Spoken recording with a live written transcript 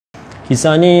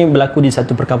Kisah ni berlaku di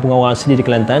satu perkampungan orang asli di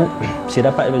Kelantan.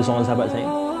 Saya dapat daripada seorang sahabat saya.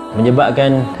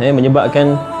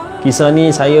 Menyebabkan kisah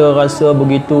ni saya rasa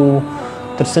begitu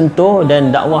tersentuh,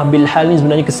 dan dakwah bil hal ni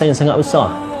sebenarnya kesan yang sangat besar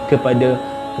kepada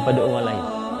orang lain.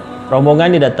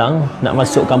 Rombongan dia datang nak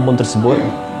masuk kampung tersebut.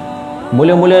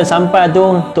 Mula-mula sampai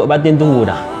tu Tok Batin tunggu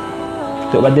dah.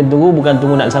 Tok Batin tunggu bukan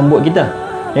tunggu nak sambut kita,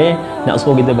 nak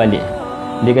suruh kita balik.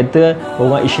 Dia kata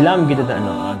orang Islam kita tak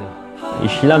nak.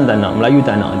 Islam tak nak, Melayu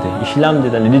tak nak. Islam dia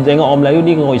tak nak. Dia tengok orang Melayu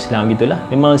ni orang Islam gitulah.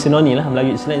 Memang sinonim lah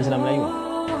Melayu Islam, Islam Melayu.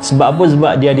 Sebab apa?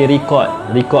 Sebab dia ada rekod.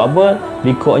 Rekod apa?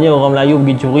 Rekodnya orang Melayu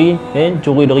pergi curi,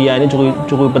 curi durian dia,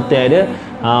 curi petai dia,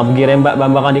 pergi rembat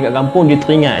barang-barang dekat kampung, dia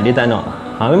teringat, dia tak nak.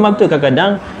 Memang betul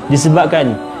kadang-kadang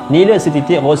disebabkan nilai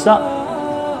setitik rosak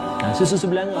susu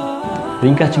sebelanga.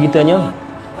 Ringkas ceritanya,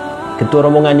 ketua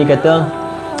rombongan ni kata,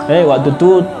 waktu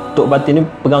tu Tok Batin ni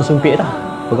pegang sumpit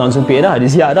dah, dia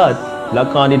siap dah.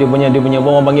 Belakang dia punya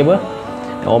orang panggil apa?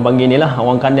 Orang panggil ni lah,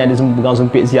 orang kanan dia semua pegang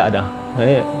sumpit siap dah.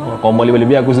 Kau boleh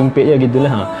biar aku sumpit je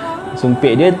gitulah.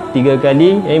 Sumpit dia 3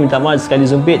 kali, minta maaf sekali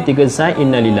sumpit, 3 sai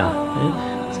innalillah.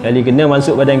 Sekali kena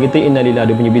masuk badan kita innalillah,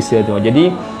 dia punya bisa tu.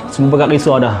 Jadi semua pakat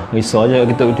risau dah. Risau je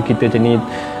kita macam ni,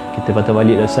 kita patah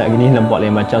balik dah Ustaz gini, nampak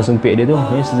lain macam sumpit dia tu.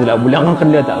 Setelah bulan kan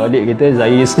kena tak balik kita.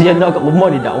 Saya nak kat rumah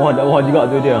dia dakwah juga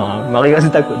tu dia. Mari rasa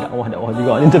takut dakwah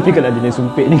juga ni, tapi kalau dia ni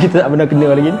sumpit ni kita tak pernah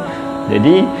kena lagi.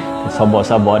 Jadi sabar.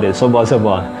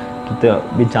 Kita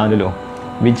bincang dulu.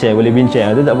 Boleh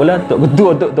bincang tu tak apalah. Tok Ketua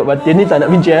Tok Batin ni tak nak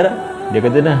bincang dah. Dia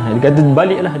kata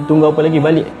baliklah, tunggu apa lagi,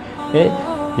 balik.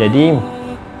 Jadi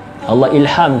Allah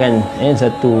ilhamkan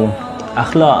satu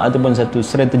akhlak ataupun satu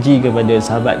strategi kepada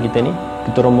sahabat kita ni,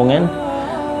 ketua rombongan.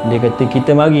 Dia kata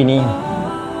kita mari ni,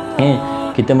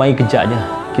 kita mari kejap je,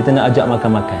 kita nak ajak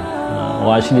makan-makan.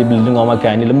 Orang asli bila dengar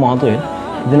makan ni lemah tu,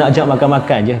 kita nak ajak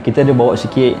makan-makan je. Kita ada bawa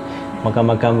sikit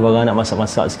makan-makan barang, nak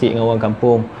masak-masak sikit dengan orang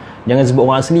kampung. Jangan sebut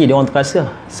orang asli, dia orang terasa.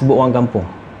 Sebut orang kampung.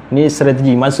 Ni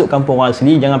strategi masuk kampung orang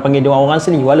asli, jangan panggil dia orang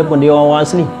asli walaupun dia orang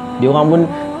asli. Dia orang pun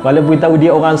walaupun tahu dia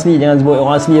orang asli, jangan sebut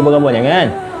orang asli apa-apa, jangan.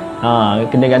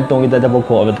 Kena gantung kita atas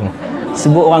pokok apa tu.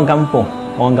 Sebut orang kampung.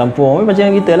 Orang kampung macam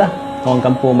kita lah. Orang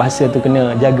kampung, bahasa tu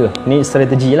kena jaga. Ni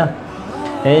strategi lah.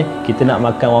 Kita nak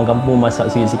makan orang kampung,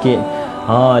 masak sikit-sikit.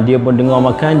 Dia pun dengar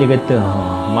makan, dia kata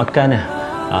makan lah.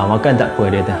 Makan tak apa,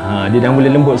 dia kata. Dia dah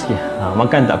boleh lembut sikit.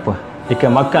 Makan tak apa. Dia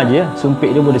kan makan je,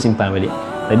 sumpit dia boleh simpan balik.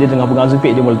 Tadi tengah pegang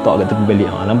sumpit, dia boleh letak kat tepi balik.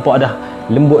 Nampak dah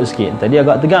lembut sikit. Tadi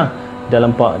agak tegang, dah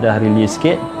nampak dah release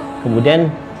sikit.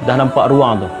 Kemudian dah nampak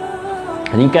ruang tu.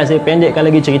 Ringkas saya pendekkan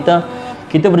lagi cerita,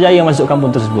 kita berjaya masuk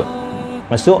kampung tersebut.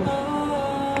 Masuk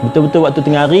betul-betul waktu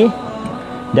tengah hari.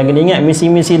 Dan kena ingat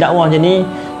misi-misi dakwah macam ni,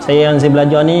 yang saya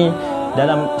belajar ni,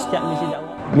 dalam setiap misi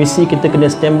dakwah, misi kita kena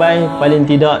standby paling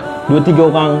tidak 2-3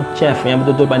 orang chef yang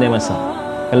betul-betul pandai masak.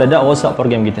 Kalau tak, rosak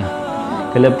program kita.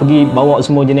 Kalau pergi bawa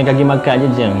semua jenis kaki makan je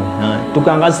macam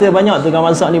tukang rasa banyak, tukang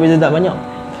masak ni biasa tak banyak.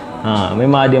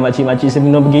 Memang ada makcik-makcik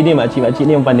sebelum pergi ni, makcik-makcik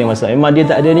ni yang pandai masak. Memang dia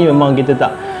tak ada ni, memang kita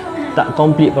tak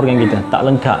complete program kita, tak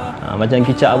lengkap. Macam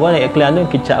kicap apa nak iklan tu,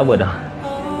 kicap apa dah?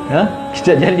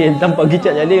 Kicap jalin, tanpa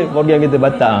kicap jalin program kita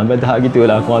batal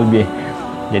gitulah kurang lebih.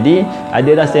 Jadi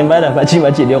ada dah standby dah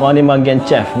makcik-makcik, dia orang ni bagian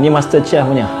chef, ni master chef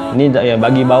punya. Ni tak payah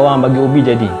bagi bawang, bagi ubi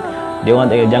jadi. Dia orang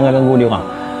tak payah, jangan ganggu dia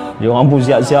orang. Dia orang pun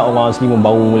siap-siap, orang asli pun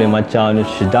bau mulai macam ni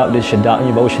sedap ni,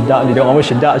 bau sedap dia orang pun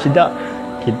sedap.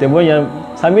 Kita pun yang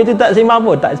sambil tu tak sembang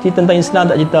pun, tak cerita tentang Islam,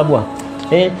 tak cerita apa.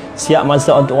 Siap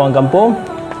masak untuk orang kampung.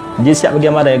 Dia siap bagi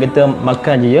amarah, dia kata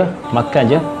makan je,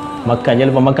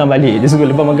 lepas makan balik. Dia suruh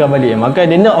lepas makan balik. Makan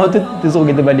dia nak waktu tu suruh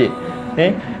kita balik.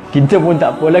 Kita pun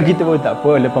tak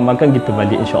apa, lepas makan kita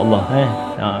balik insya-Allah.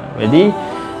 Jadi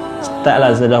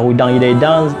startlah sudah hudang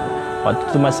hidang waktu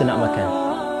tu masa nak makan.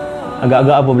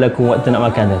 Agak-agak apa berlaku waktu nak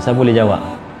makan tu? Siapa boleh jawab?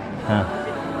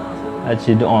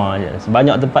 Baca doa je.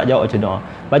 Banyak tempat jawab baca doa.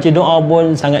 Baca doa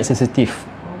pun sangat sensitif.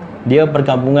 Dia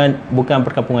perkampungan, bukan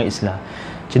perkampungan Islam.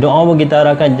 Baca doa pun kita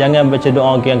arahkan jangan baca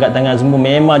doa angkat tangan semua,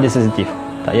 memang dia sensitif.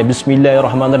 Tak ya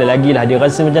bismillahirrahmanirrahim lagilah, dia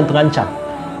rasa macam terancam.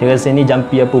 Dia rasa ni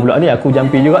jampi apa pula ni, aku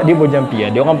jampi juga, dia pun jampi.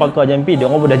 Dia orang pakar jampi, dia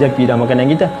orang pun dah jampi dah makanan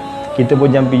kita. Kita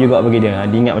pun jampi juga bagi dia.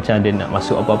 Dia ingat macam dia nak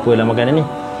masuk apa-apa dalam makanan ni.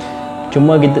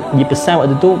 Cuma kita dipesan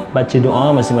waktu tu baca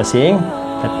doa masing-masing,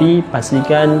 tapi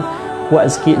pastikan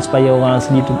kuat sikit supaya orang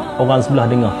asli tu, orang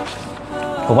sebelah dengar,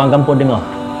 orang kampung dengar.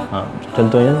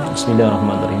 Contohnya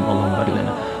bismillahirrahmanirrahim, Allahumma barik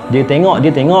lana.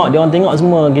 Dia orang tengok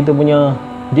semua kita punya.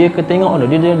 Dia tengok,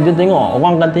 dia tengok,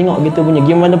 orang akan tengok kita punya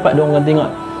gimana dapat dia orang akan tengok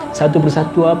satu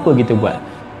persatu apa kita buat.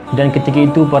 Dan ketika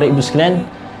itu para ibu sekalian,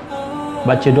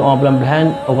 baca doa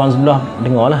pelan-pelan, orang sebelah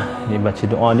dengarlah dia baca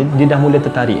doa, dia dah mula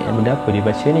tertarik. Benda apa dia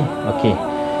baca ni? Okey,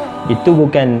 itu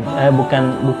bukan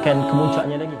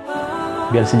kemuncaknya lagi.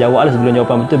 Biar sejawab lah, sebelum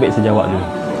jawapan betul baik sejawab dulu.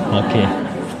 Okey.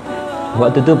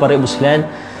 Waktu tu para ibu sekalian,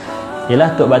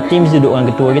 ialah Tok Batin mesti duduk dengan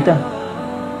ketua kita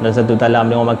dan satu talam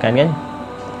dia orang makan kan.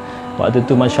 Waktu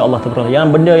tu Masya Allah terperang. Yang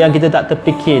benda yang kita tak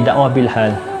terfikir, dakwah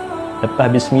bilhal. Lepas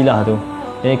bismillah tu,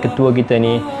 ketua kita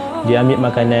ni, dia ambil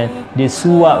makanan, dia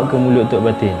suap ke mulut Tok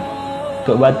Batin.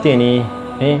 Tok Batin ni,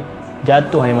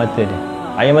 jatuh air mata dia.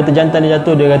 Air mata jantan dia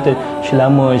jatuh. Dia kata,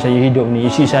 selama saya hidup ni,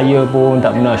 isi saya pun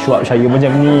tak pernah suap saya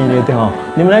macam ni. Dia kata,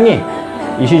 dia menangis.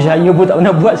 Isi saya pun tak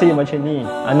pernah buat saya macam ni.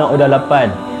 Anak dah 8.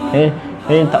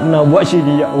 Tak pernah buat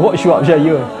sini, buat suap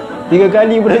saya. 3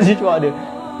 kali pun dah suap dia.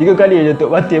 3 kali je Tok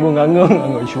Batin pun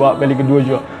nganggung. Suap kali kedua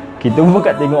suap. Kita pun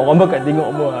bakat tengok, orang bakat tengok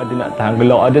pun. Ada nak tahan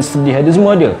gelak, ada sedih, ada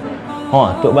semua ada.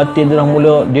 Tok Batin dia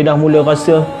dah mula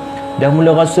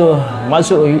rasa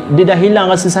masuk, dia dah hilang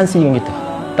rasa sanksi dengan kita.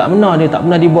 Tak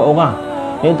pernah dibuat orang.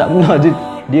 Tak pernah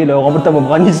dia lah orang pertama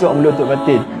berani suap mulut Tok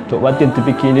Batin. Tok Batin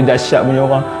terfikir dia dahsyat punya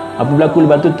orang. Apa berlaku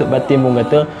lepas tu, Tok Batin pun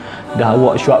kata, dah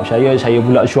awak suap saya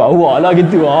pula suap awak lah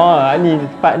gitu.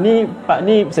 Part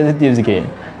ni sensitif sikit.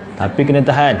 Tapi kena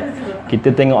tahan. Kita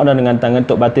tengok dah dengan tangan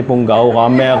Tok Batin pun gaul,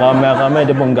 ramai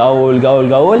dia pun gaul.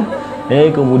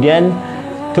 Kemudian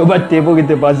Tok Batin pun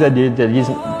kita pasal dia jadi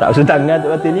tak usah tangan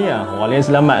Tok Batin ni lah. Orang lain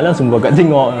selamat lah, semua kat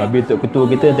tengok. Habis Tok Ketua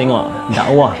kita tengok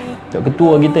dakwah. Tok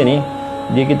Ketua kita ni,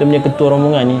 kita punya ketua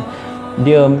rombongan ni,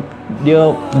 dia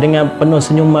dengan penuh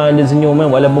senyuman, dia senyuman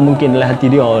walaupun mungkin dalam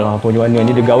hati dia apa macam mana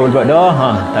ni dia gaul buat dah.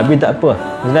 Tapi tak apa.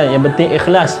 Yang penting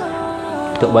ikhlas.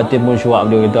 Tok Batin pun suap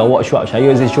dia, kata awak suap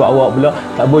saya suap awak pula.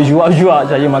 Tak boleh suap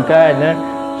saya makan.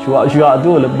 Suap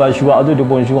tu, lepas suap tu dia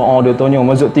pun suap. Dia tanya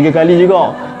masuk 3 kali juga.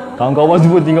 Kawan-kawan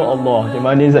semua tengok Allah macam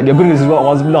mana ni aku kena suap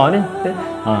orang sebelah ni.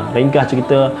 Ringkas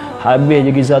cerita, habis je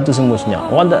kisah tu semua senyap.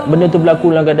 Orang tak, benda tu berlaku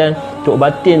dalam keadaan Tok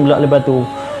Batin pula lepas tu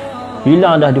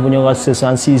hilang dah dia punya rasa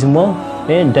sanksi semua.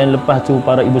 Dan lepas tu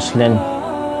para ibu sekalian,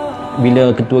 bila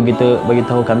ketua kita bagi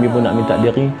tahu kami pun nak minta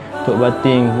diri, Tok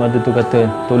Batin waktu tu kata,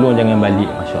 tolong jangan balik.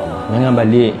 Masya Allah, jangan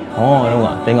balik.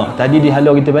 Tengok tadi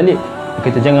dihalau kita balik, dia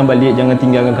kata jangan balik, jangan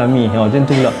tinggalkan kami. Macam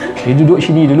tu pula, dia duduk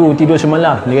sini dulu, tidur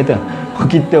semalam. Dia kata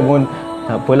kita pun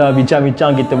tak apalah,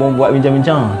 bincang-bincang, kita pun buat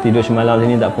bincang-bincang, tidur semalam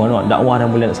sini tak apa. Dakwah dah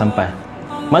mula nak sampai.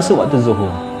 Masuk waktu zuhur,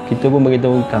 kita pun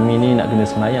beritahu kami ni nak kena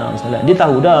sembahyang solat. Dia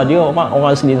tahu dah, dia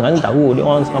orang sini sekarang tahu, dia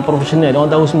orang profesional, dia orang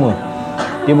tahu semua.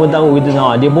 Dia pun tahu kita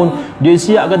sama. Dia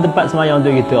siapkan tempat sembahyang tu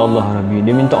kita. Allah Rabbi.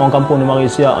 Dia minta orang kampung dia mari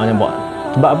siap. Nampak?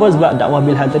 Sebab apa? Sebab dakwah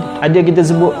bilhal tadi. Ada kita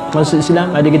sebut masuk Islam,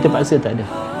 ada kita paksa, tak ada.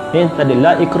 Tak ada.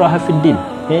 La ikraha fid din.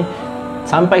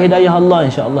 Sampai hidayah Allah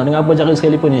insya-Allah. Dengan apa cara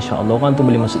sekalipun insya-Allah orang tu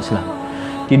boleh masuk Islam.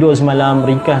 Tidur semalam,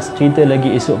 ringkas cerita lagi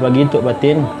esok pagi Tok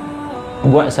Batin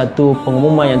buat satu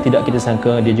pengumuman yang tidak kita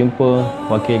sangka. Dia jumpa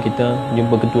wakil kita,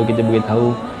 jumpa ketua kita,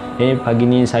 beritahu pagi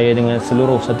ni saya dengan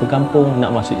seluruh satu kampung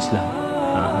nak masuk Islam.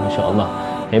 Masya Allah,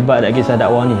 hebat tak kisah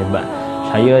dakwah ni, hebat.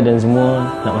 Saya dan semua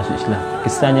nak masuk Islam.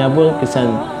 Kesannya apa?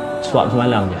 Kesan suap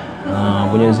semalam je.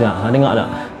 Punya Zat. Dengar tak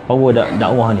power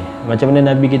dakwah ni? Macam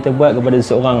mana Nabi kita buat kepada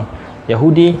seorang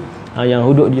Yahudi yang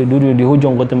duduk di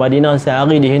hujung kota Madinah,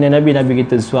 sehari dihina Nabi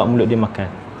kita suap mulut dia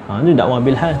makan. Itu dakwah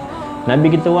bilhal.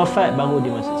 Nabi kita wafat baru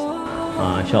dia masuk Islam.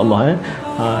 InsyaAllah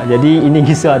jadi ini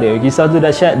kisah dia. Kisah tu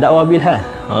dahsyat, dakwah bilhal.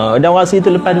 Dan rasa itu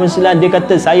lepas dia masuk Islam, dia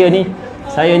kata saya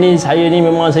ni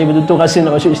memang saya betul-betul rasa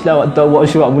nak masuk Islam waktu awak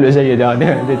suap mulut saya dah.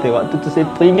 Waktu tu saya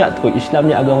teringat terus Islam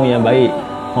ni agama yang baik.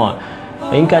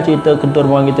 Ringkas cerita ketua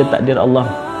rombongan kita, takdir Allah.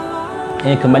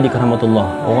 Kembali ke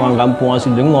rahmatullah. Orang kampung asli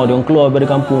dengar, dia orang keluar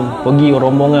daripada kampung, pergi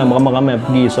rombongan ramai-ramai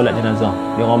pergi solat jenazah.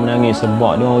 Dia orang menangis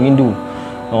sebab dia orang rindu.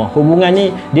 Hubungan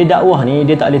ni, dia dakwah ni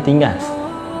dia tak boleh tinggal.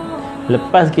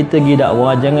 Lepas kita pergi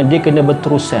dakwah, jangan dia kena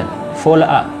berterusan. Follow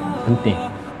up penting.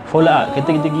 Follow up.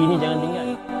 Kita pergi ni jangan tinggal.